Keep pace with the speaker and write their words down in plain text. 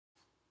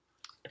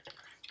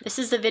This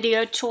is a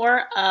video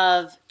tour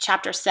of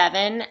Chapter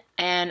 7,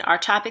 and our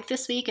topic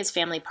this week is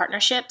family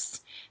partnerships.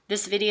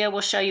 This video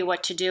will show you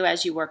what to do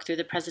as you work through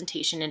the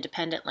presentation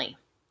independently.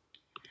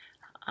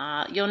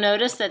 You'll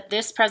notice that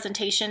this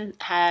presentation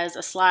has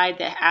a slide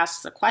that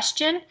asks a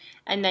question,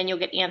 and then you'll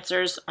get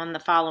answers on the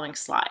following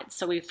slides.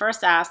 So we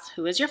first ask,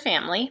 who is your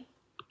family?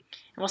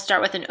 And we'll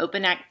start with an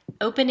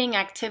opening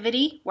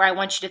activity where I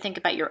want you to think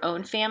about your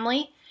own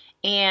family.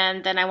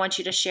 And then I want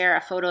you to share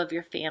a photo of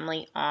your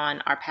family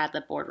on our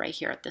Padlet board right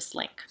here at this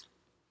link.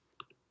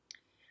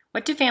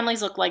 What do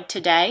families look like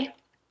today?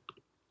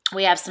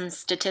 We have some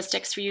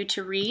statistics for you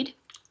to read.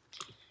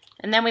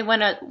 And then we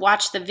want to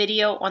watch the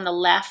video on the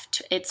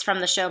left. It's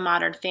from the show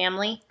Modern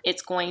Family.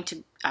 It's going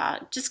to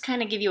just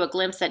kind of give you a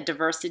glimpse at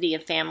diversity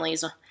of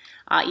families,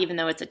 even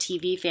though it's a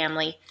TV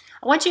family.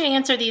 I want you to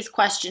answer these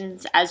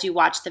questions as you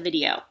watch the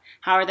video.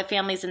 How are the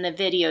families in the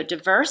video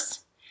diverse?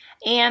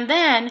 And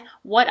then,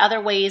 what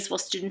other ways will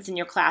students in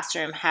your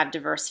classroom have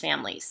diverse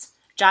families?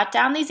 Jot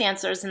down these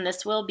answers, and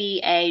this will be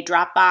a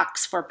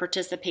Dropbox for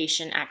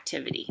participation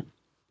activity.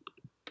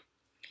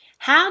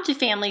 How do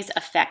families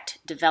affect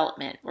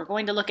development? We're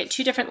going to look at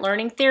two different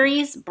learning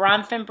theories,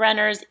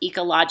 Bronfenbrenner's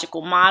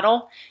ecological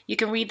model. You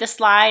can read the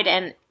slide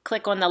and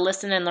click on the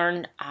Listen and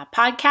Learn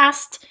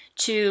podcast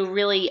to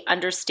really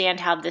understand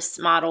how this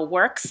model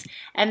works.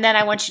 And then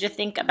I want you to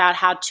think about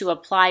how to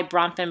apply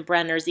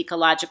Bronfenbrenner's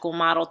ecological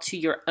model to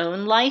your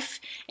own life.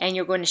 And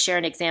you're going to share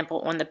an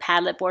example on the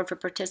Padlet board for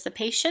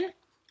participation.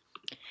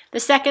 The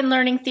second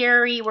learning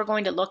theory we're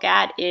going to look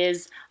at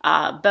is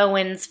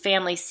Bowen's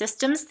family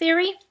systems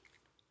theory.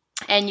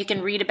 And you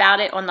can read about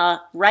it on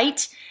the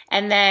right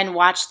and then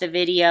watch the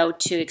video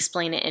to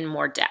explain it in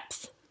more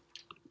depth.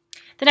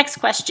 The next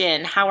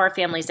question, how are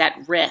families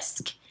at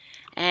risk?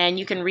 And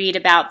you can read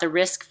about the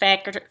risk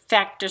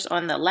factors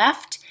on the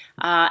left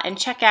and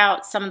check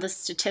out some of the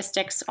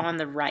statistics on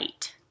the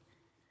right.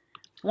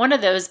 One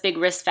of those big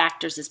risk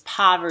factors is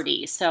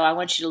poverty, so I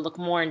want you to look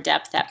more in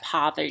depth at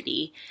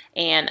poverty.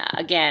 And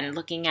again,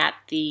 looking at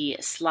the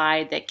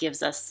slide that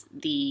gives us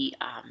the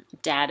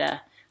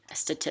data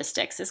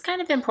statistics is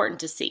kind of important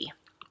to see.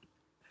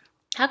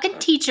 How can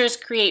teachers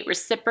create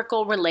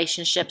reciprocal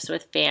relationships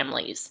with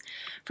families?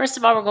 First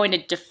of all, we're going to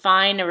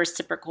define a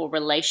reciprocal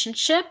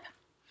relationship,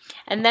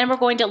 and then we're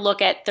going to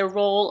look at the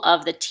role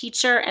of the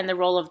teacher and the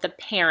role of the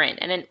parent.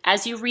 And then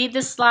as you read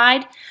this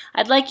slide,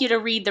 I'd like you to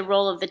read the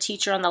role of the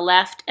teacher on the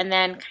left and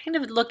then kind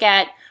of look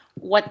at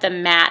what the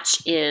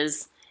match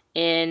is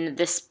in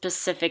this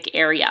specific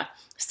area.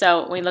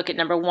 So when we look at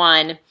number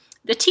one,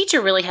 the teacher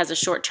really has a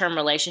short-term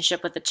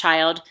relationship with the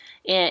child,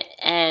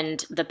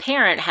 and the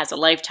parent has a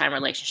lifetime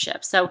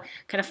relationship. So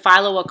kind of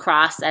follow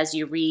across as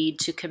you read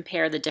to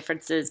compare the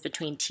differences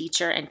between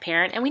teacher and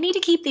parent. And we need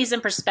to keep these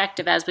in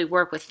perspective as we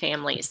work with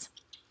families.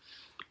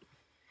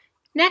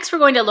 Next, we're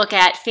going to look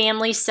at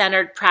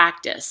family-centered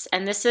practice.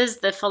 And this is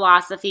the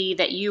philosophy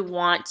that you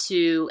want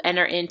to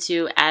enter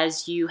into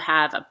as you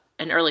have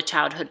an early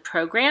childhood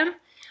program.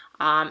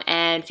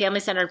 And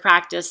family-centered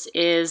practice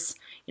is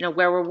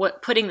where we're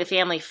putting the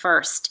family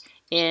first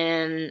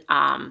in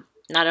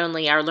not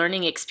only our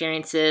learning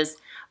experiences,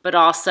 but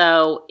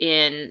also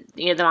in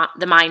the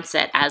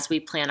mindset as we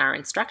plan our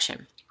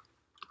instruction.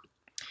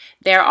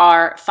 There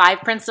are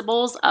 5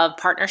 principles of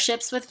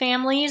partnerships with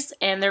families,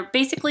 and they're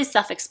basically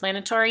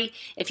self-explanatory.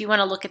 If you want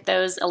to look at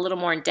those a little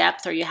more in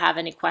depth or you have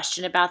any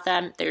question about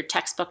them, their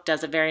textbook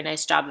does a very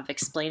nice job of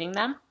explaining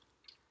them.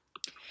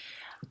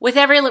 With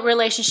every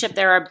relationship,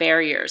 there are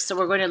barriers. So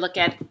we're going to look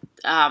at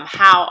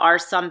how are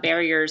some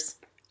barriers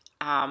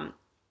to,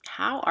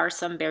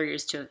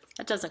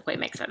 that doesn't quite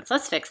make sense.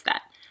 Let's fix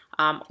that.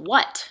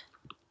 What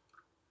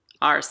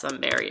are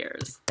some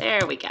barriers? There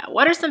we go.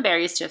 What are some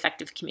barriers to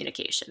effective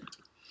communication?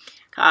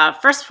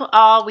 First of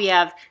all, we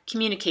have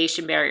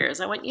communication barriers.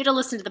 I want you to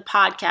listen to the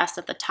podcast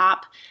at the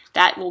top.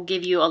 That will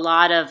give you a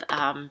lot of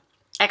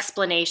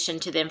explanation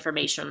to the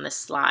information on this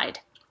slide.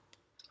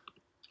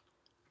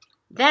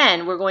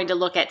 Then we're going to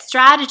look at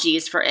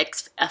strategies for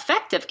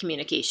effective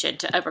communication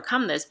to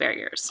overcome those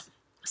barriers.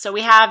 So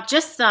we have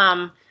just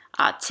some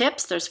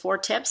tips. There's 4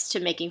 tips to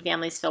making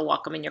families feel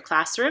welcome in your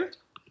classroom.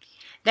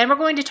 Then we're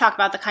going to talk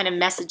about the kind of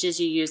messages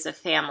you use with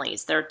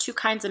families. There are 2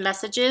 kinds of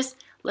messages.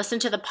 Listen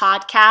to the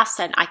podcast,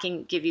 and I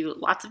can give you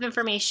lots of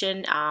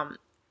information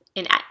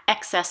in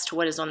excess to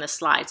what is on this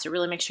slide. So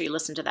really make sure you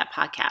listen to that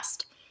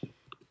podcast.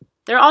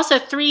 There are also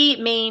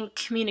 3 main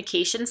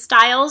communication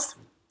styles.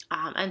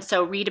 And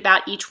so read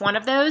about each one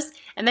of those,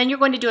 and then you're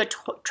going to do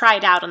try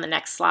it out on the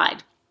next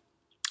slide.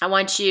 I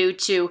want you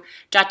to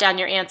jot down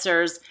your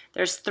answers.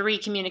 There's 3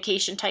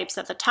 communication types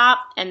at the top,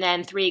 and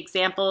then 3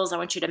 examples. I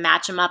want you to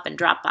match them up and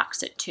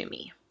Dropbox it to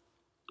me.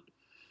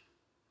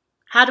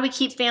 How do we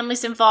keep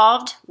families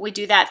involved? We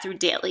do that through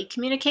daily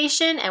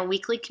communication and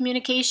weekly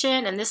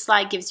communication, and this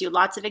slide gives you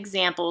lots of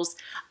examples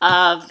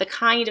of the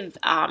kind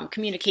of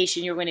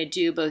communication you're going to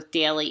do both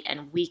daily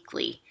and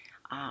weekly.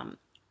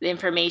 The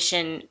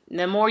information,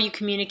 the more you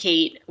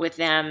communicate with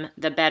them,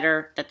 the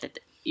better that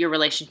your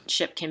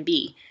relationship can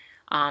be.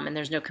 And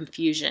there's no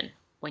confusion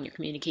when you're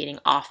communicating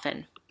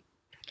often.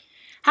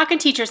 How can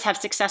teachers have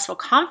successful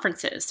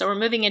conferences? So we're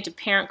moving into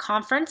parent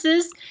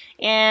conferences,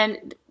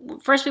 and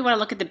first we want to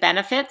look at the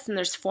benefits, and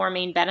there's 4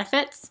 main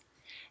benefits.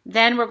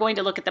 Then we're going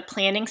to look at the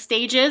planning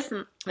stages.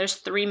 There's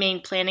 3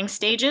 main planning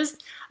stages.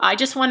 I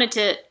just wanted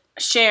to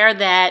share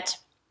that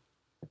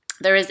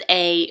there is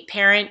a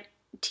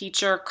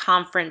parent-teacher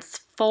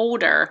conference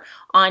folder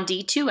on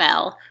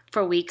D2L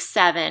for week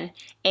 7,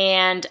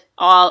 and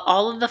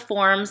all of the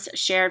forms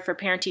shared for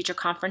parent-teacher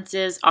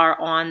conferences are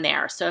on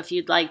there. So if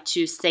you'd like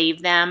to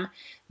save them,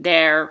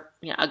 they're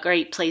a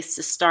great place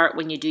to start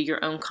when you do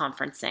your own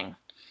conferencing.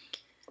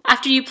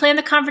 After you plan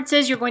the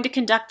conferences, you're going to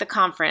conduct the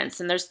conference,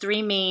 and there's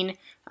 3 main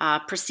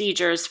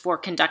procedures for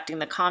conducting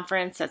the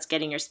conference. That's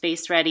getting your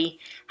space ready,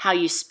 how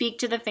you speak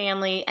to the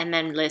family, and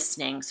then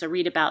listening. So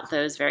read about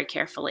those very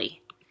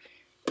carefully.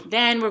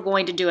 Then we're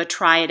going to do a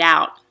try it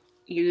out.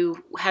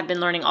 You have been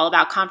learning all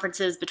about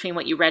conferences between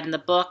what you read in the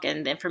book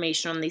and the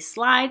information on these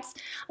slides.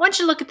 I want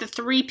you to look at the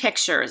 3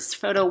 pictures.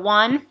 Photo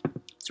 1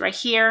 is right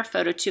here,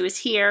 photo 2 is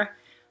here,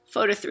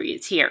 photo 3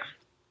 is here.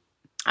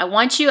 I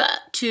want you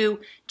to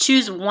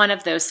choose one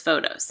of those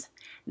photos.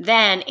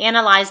 Then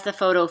analyze the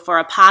photo for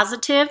a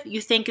positive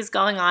you think is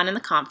going on in the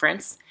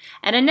conference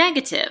and a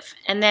negative.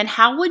 And then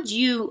how would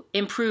you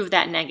improve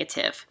that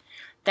negative?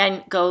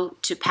 Then go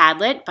to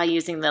Padlet by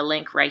using the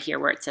link right here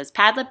where it says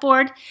Padlet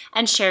board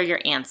and share your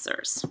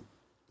answers.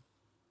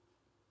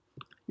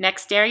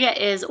 Next area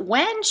is,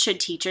 when should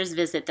teachers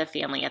visit the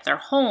family at their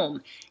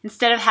home?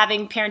 Instead of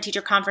having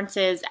parent-teacher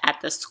conferences at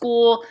the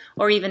school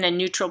or even a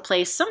neutral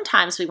place,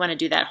 sometimes we want to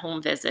do that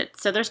home visit.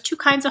 So there's 2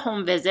 kinds of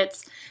home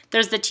visits.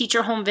 There's the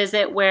teacher home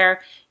visit where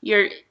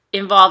you're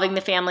involving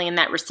the family in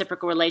that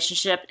reciprocal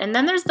relationship. And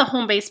then there's the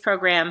home-based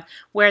program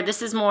where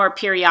this is more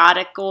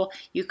periodical.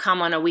 You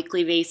come on a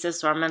weekly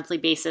basis or a monthly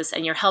basis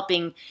and you're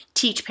helping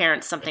teach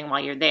parents something while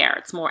you're there.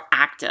 It's more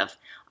active.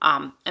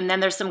 And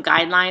then there's some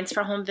guidelines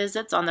for home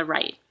visits on the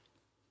right.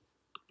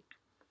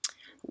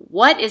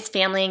 What is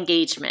family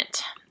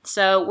engagement?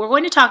 So we're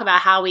going to talk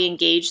about how we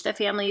engage the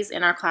families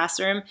in our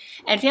classroom.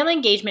 And family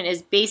engagement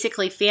is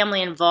basically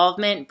family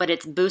involvement, but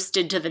it's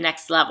boosted to the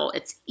next level.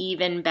 It's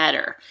even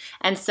better.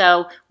 And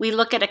so we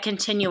look at a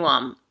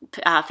continuum,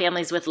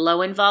 families with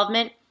low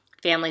involvement,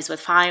 families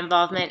with high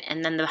involvement,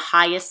 and then the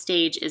highest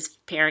stage is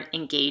parent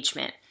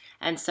engagement.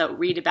 And so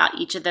read about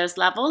each of those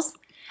levels.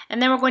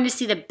 And then we're going to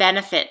see the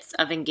benefits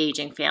of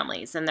engaging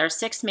families. And there are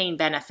 6 main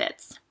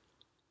benefits.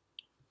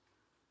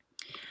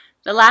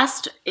 The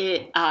last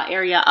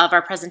area of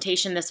our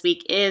presentation this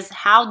week is,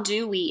 how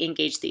do we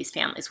engage these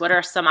families? What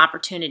are some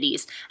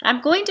opportunities? And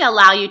I'm going to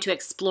allow you to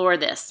explore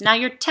this. Now,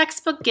 your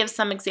textbook gives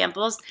some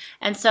examples,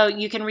 and so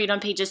you can read on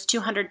pages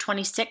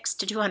 226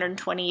 to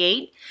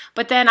 228.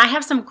 But then I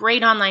have some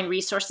great online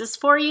resources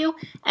for you,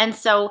 and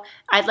so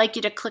I'd like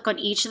you to click on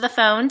each of the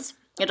phones.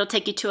 It'll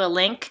take you to a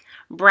link.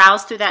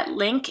 Browse through that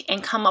link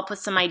and come up with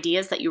some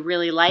ideas that you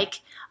really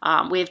like.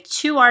 We have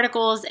 2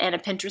 articles and a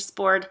Pinterest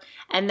board.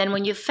 And then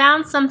when you've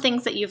found some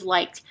things that you've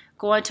liked,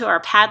 go onto our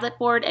Padlet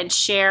board and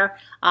share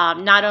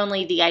not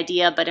only the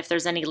idea, but if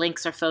there's any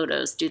links or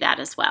photos, do that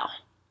as well.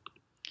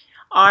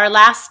 Our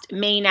last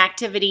main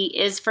activity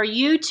is for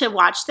you to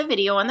watch the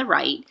video on the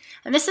right.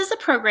 And this is a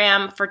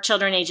program for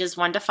children ages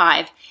 1 to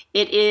 5.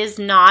 It is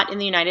not in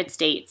the United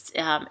States.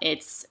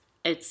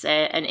 It's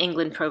an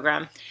England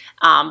program,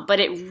 but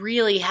it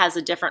really has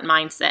a different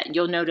mindset.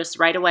 You'll notice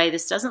right away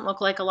this doesn't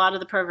look like a lot of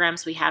the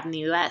programs we have in the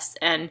U.S.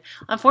 And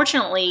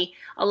unfortunately,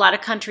 a lot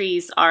of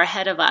countries are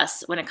ahead of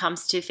us when it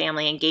comes to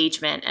family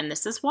engagement, and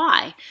this is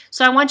why.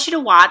 So I want you to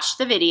watch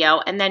the video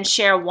and then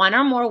share 1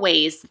 or more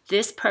ways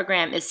this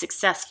program is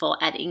successful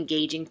at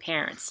engaging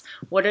parents.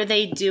 What are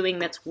they doing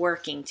that's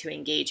working to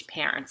engage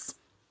parents?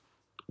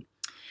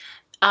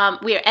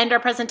 We end our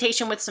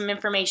presentation with some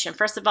information.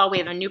 First of all, we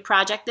have a new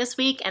project this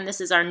week, and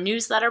this is our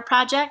newsletter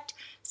project.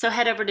 So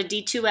head over to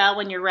D2L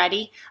when you're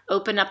ready,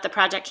 open up the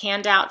project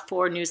handout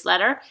for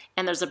newsletter,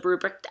 and there's a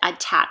rubric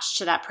attached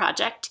to that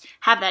project.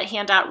 Have that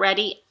handout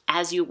ready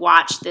as you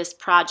watch this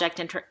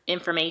project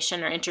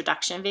information or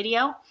introduction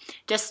video.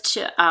 Just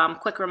to,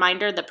 quick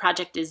reminder, the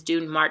project is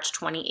due March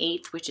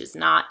 28th, which is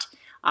not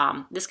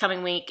this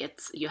coming week.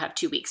 You have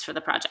 2 weeks for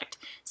the project.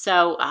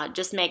 So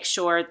just make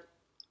sure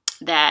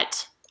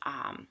that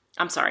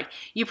I'm sorry,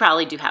 you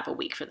probably do have a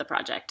week for the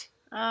project.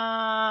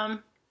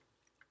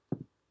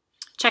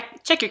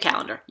 Check your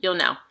calendar. You'll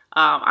know.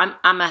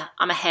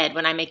 I'm ahead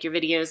when I make your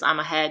videos. I'm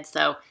ahead,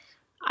 so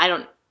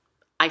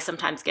I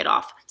sometimes get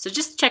off. So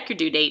just check your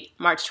due date,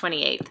 March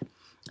 28th.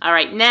 All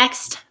right,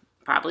 next,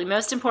 probably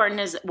most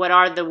important, is what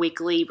are the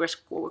weekly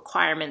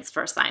requirements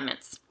for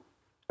assignments.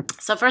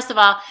 So first of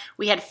all,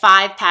 we had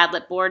 5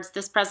 Padlet boards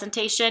this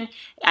presentation.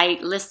 I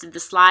listed the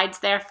slides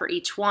there for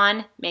each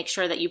one. Make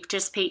sure that you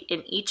participate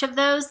in each of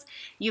those.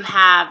 You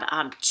have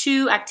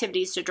 2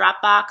 activities to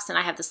Dropbox, and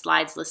I have the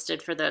slides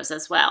listed for those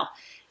as well.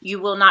 you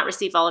will not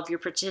receive all of your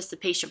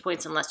participation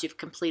points unless you've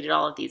completed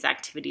all of these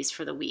activities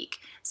for the week.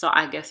 So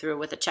I go through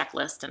with a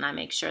checklist and I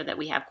make sure that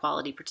we have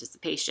quality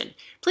participation.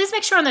 Please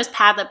make sure on those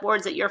Padlet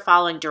boards that you're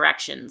following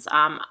directions.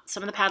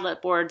 Some of the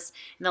Padlet boards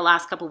in the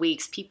last couple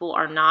weeks, people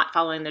are not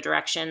following the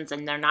directions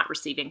and they're not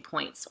receiving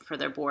points for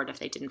their board if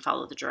they didn't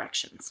follow the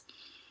directions.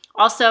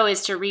 Also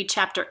is to read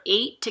Chapter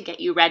 8 to get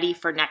you ready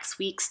for next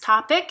week's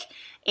topic,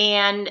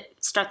 and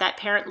start that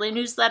parent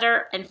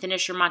newsletter and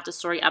finish your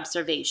Montessori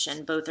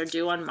observation. Both are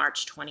due on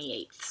March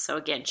 28th. So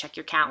again, check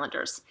your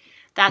calendars.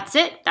 That's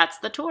it. That's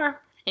the tour.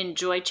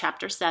 Enjoy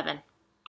Chapter 7.